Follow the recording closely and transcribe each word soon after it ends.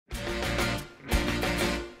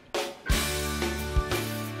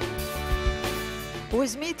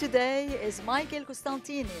With me today is Michael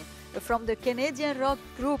Costantini from the Canadian rock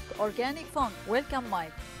group Organic Funk. Welcome,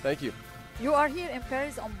 Mike. Thank you. You are here in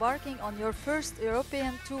Paris embarking on your first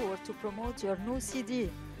European tour to promote your new CD.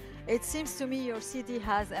 It seems to me your CD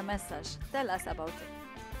has a message. Tell us about it.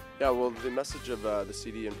 Yeah, well, the message of the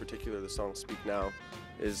CD, in particular, the song "Speak Now,"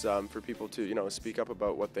 is for people to, speak up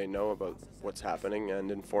about what they know about what's happening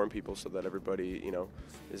and inform people so that everybody,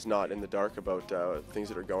 is not in the dark about things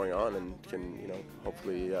that are going on and can,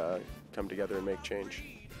 hopefully come together and make change.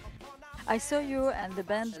 I saw you and the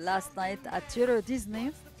band last night at Euro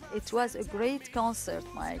Disney. It was a great concert,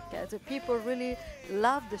 Mike. The people really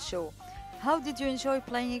loved the show. How did you enjoy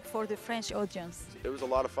playing for the French audience? It was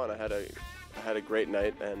a lot of fun. I had a great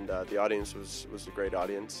night, and the audience was a great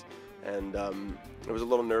audience. And it was a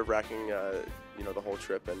little nerve-wracking, the whole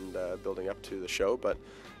trip and building up to the show. But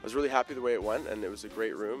I was really happy the way it went, and it was a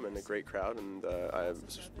great room and a great crowd, and I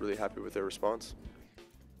was really happy with their response.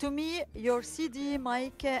 To me, your CD,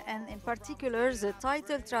 Mike, and in particular the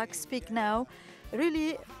title track "Speak Now,"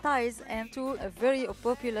 really ties into a very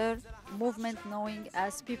popular movement known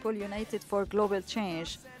as People United for Global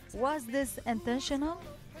Change. Was this intentional?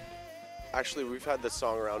 Actually, we've had this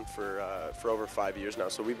song around for over 5 years now,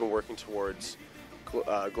 so we've been working towards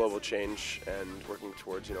global change and working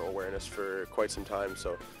towards awareness for quite some time.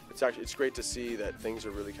 So it's great to see that things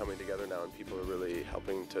are really coming together now, and people are really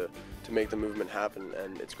helping to make the movement happen.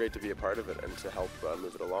 And it's great to be a part of it and to help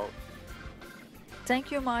move it along.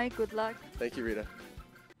 Thank you, Mike. Good luck. Thank you, Rita.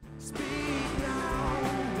 Speak now,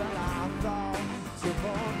 that I thought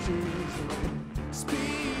about you.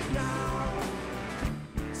 Speak now,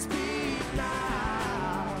 speak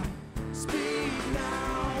now, speak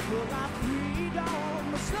now, for our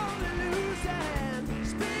freedom is slowly losing.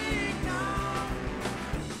 Speak now,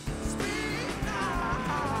 speak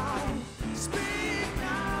now, speak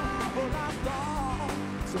now, for our thoughts.